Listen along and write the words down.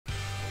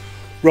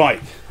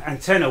Right,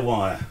 antenna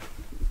wire.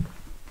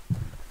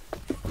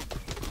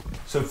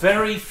 So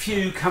very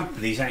few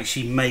companies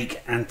actually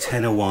make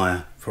antenna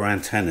wire for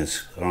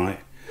antennas, alright?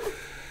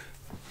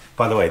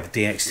 By the way, the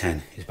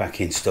DX10 is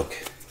back in stock.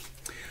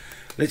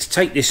 Let's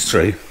take this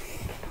through.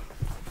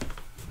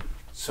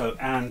 So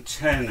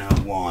antenna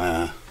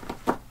wire.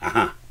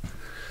 Aha.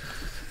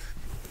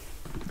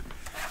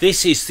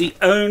 This is the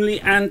only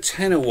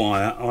antenna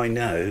wire I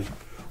know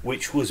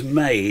which was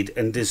made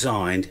and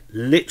designed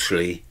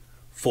literally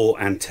for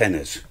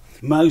antennas.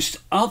 Most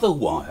other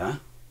wire,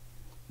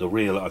 the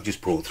reel that I've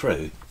just brought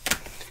through,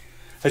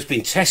 has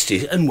been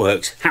tested and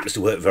works, happens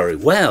to work very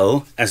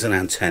well as an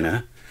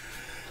antenna,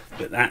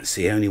 but that's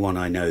the only one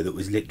I know that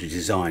was literally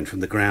designed from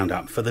the ground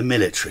up for the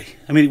military.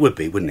 I mean, it would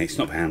be, wouldn't it? It's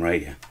not for ham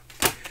radio.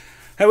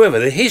 However,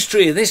 the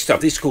history of this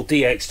stuff, this is called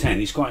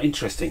DX10, is quite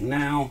interesting.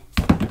 Now,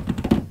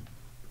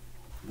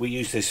 we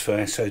use this for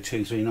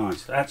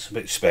SO239. That's a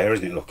bit spare,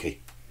 isn't it,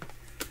 Lockie?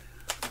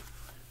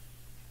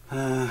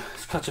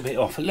 Let's cut a bit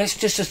off. Let's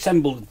just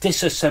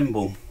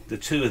disassemble the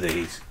two of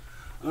these,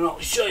 and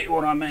I'll show you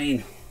what I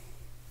mean.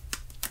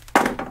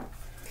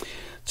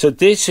 So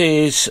this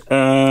is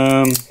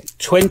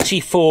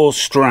 24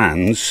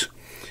 strands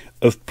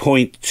of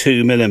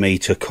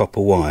 0.2mm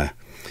copper wire.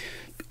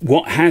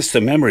 What has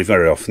the memory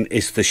very often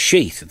is the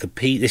sheath.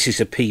 This is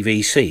a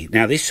PVC.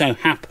 Now this so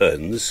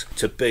happens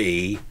to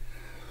be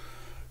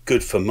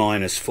good for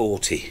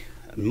 -40.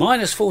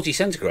 -40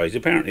 centigrade is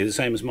apparently the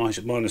same as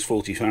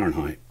 -40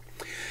 Fahrenheit.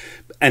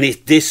 And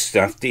if this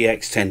stuff,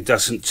 DX10,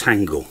 doesn't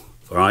tangle,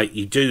 right?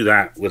 You do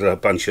that with a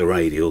bunch of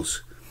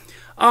radials.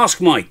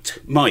 Ask Mike,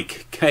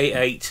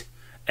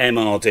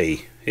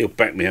 K8MRD. He'll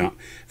back me up.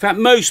 In fact,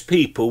 most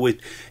people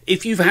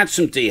if you've had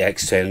some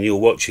DX10 and you're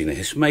watching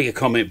this, make a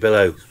comment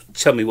below.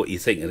 Tell me what you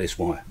think of this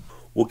wire.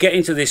 We'll get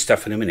into this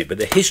stuff in a minute, but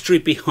the history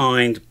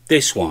behind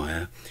this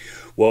wire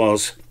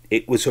was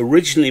it was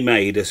originally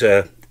made as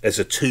a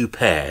two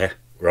pair,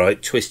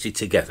 right, twisted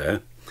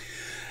together.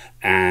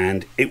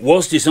 And it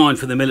was designed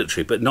for the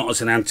military, but not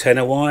as an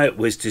antenna wire. It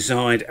was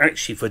designed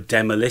actually for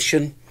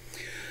demolition.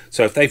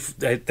 So if they've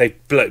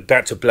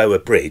about to blow a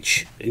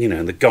bridge, you know,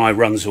 and the guy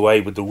runs away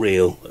with the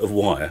reel of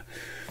wire,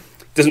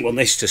 doesn't want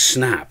this to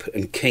snap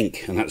and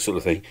kink and that sort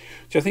of thing.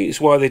 So I think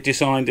it's why they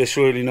designed this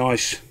really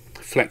nice,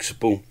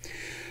 flexible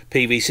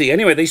PVC.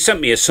 Anyway, they sent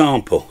me a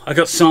sample. I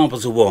got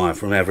samples of wire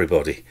from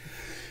everybody.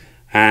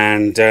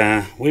 And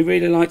we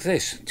really liked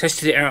this.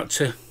 Tested it out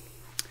to...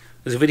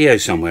 There's a video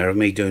somewhere of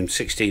me doing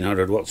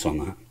 1600 watts on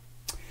that.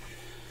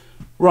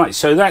 Right,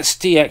 so that's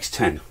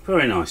DX10.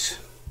 Very nice.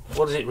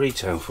 What does it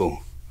retail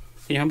for?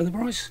 Can you remember the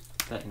price?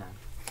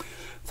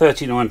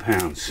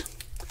 £39.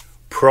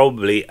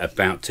 Probably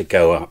about to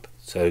go up,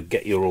 so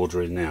get your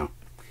order in now.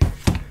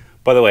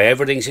 By the way,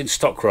 everything's in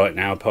stock right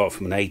now apart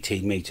from an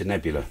 18-metre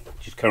nebula,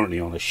 which is currently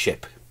on a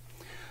ship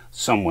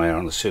somewhere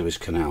on the Suez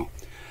Canal.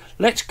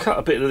 Let's cut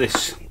a bit of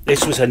this.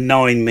 This was a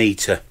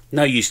 9-metre.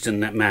 No use to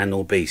that man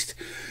or beast.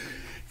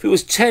 If it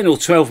was 10 or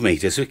 12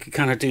 metres, we could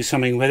kind of do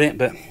something with it,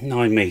 but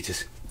 9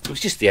 metres. It was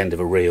just the end of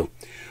a reel.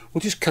 We'll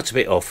just cut a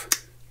bit off.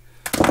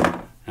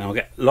 And I'll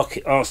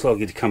ask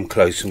Lockie to come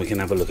close and we can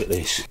have a look at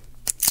this.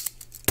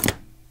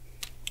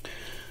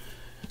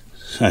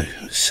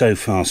 So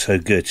far so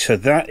good. So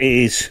that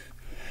is,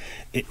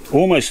 it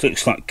almost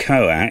looks like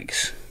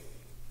coax.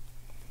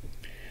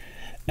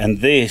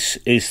 And this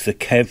is the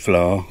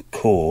Kevlar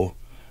core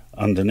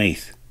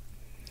underneath.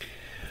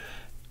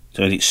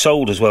 So it's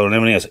soldered as well and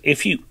everything else.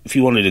 If you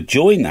wanted to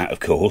join that,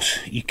 of course,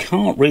 you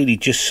can't really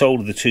just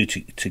solder the two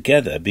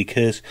together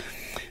because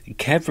the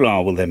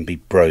Kevlar will then be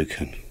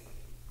broken.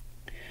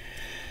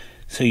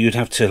 So you'd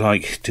have to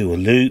like do a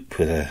loop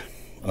with a,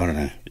 I don't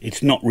know,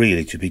 it's not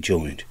really to be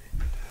joined.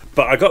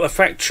 But I got the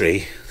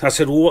factory, I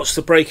said, well, what's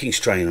the breaking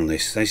strain on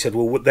this? They said,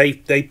 well,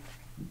 they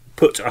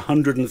put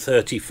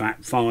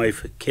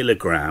 135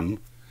 kilogram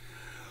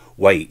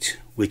weight,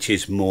 which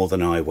is more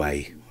than I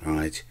weigh,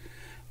 right?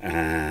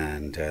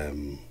 And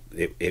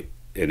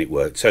it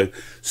worked. So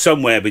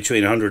somewhere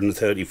between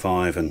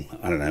 135 and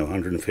I don't know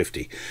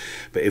 150,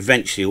 but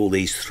eventually all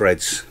these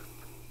threads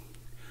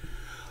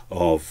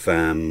of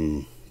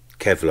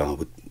Kevlar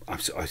would,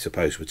 I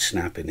suppose, would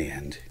snap in the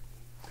end.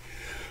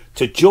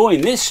 To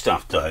join this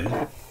stuff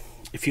though,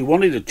 if you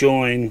wanted to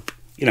join,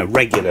 you know,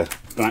 regular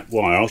black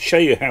wire, I'll show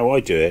you how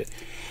I do it.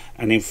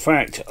 And in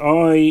fact,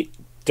 I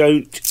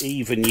don't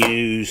even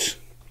use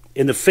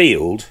in the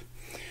field.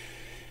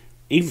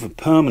 Even for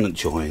permanent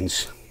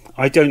joins,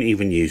 I don't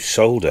even use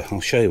solder. I'll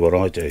show you what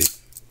I do.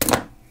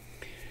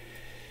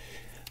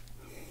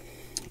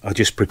 I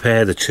just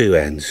prepare the two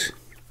ends.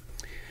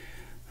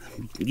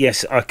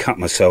 Yes, I cut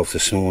myself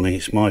this morning.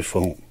 It's my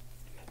fault.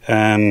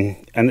 And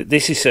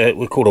this is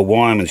we're called a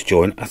wireman's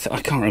joint.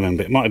 I can't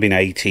remember. It might have been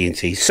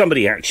AT&T.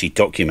 Somebody actually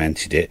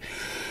documented it.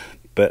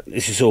 But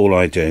this is all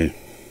I do.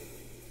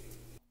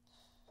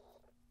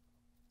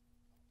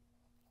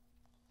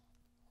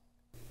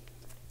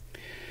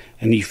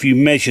 And if you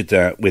measured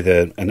that with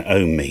an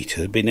ohm meter,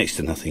 there'd be next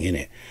to nothing in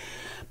it.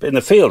 But in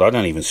the field, I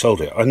don't even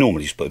solder it. I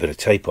normally just put a bit of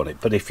tape on it.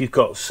 But if you've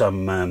got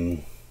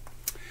some,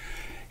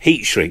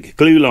 heat shrink,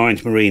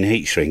 glue-lined marine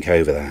heat shrink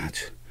over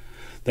that,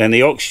 then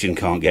the oxygen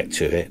can't get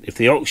to it. If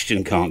the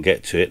oxygen can't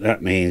get to it,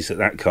 that means that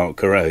that can't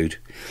corrode,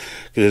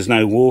 because there's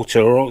no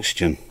water or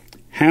oxygen.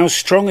 How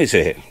strong is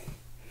it?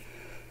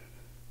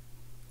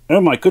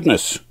 Oh my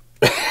goodness.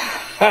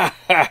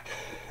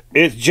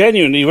 It's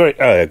genuinely very...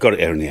 Oh, I got it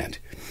there in the end.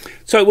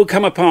 So it will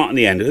come apart in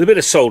the end. With a bit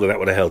of solder, that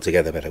would have held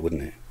together better,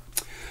 wouldn't it?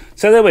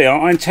 So there we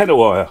are, antenna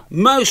wire.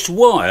 Most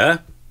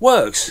wire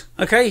works,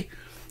 okay?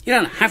 You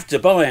don't have to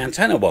buy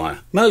antenna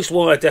wire. Most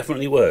wire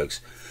definitely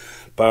works.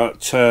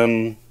 But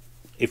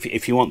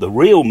if you want the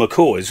real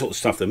McCoy, the sort of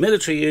stuff the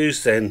military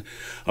use, then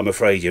I'm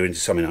afraid you're into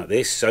something like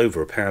this.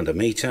 Over £1 a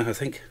metre, I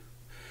think.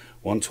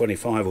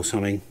 125 or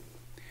something.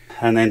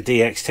 And then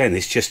DX10,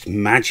 this just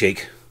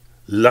magic,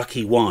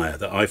 lucky wire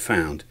that I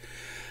found.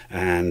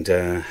 And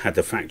had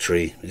the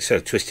factory, instead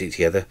of twisting it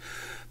together,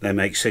 they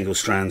make single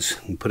strands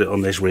and put it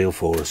on this reel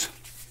for us.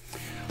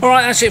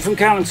 Alright, that's it from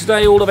Callum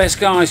today. All the best,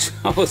 guys.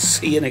 I will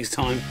see you next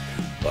time.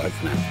 Bye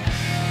for now.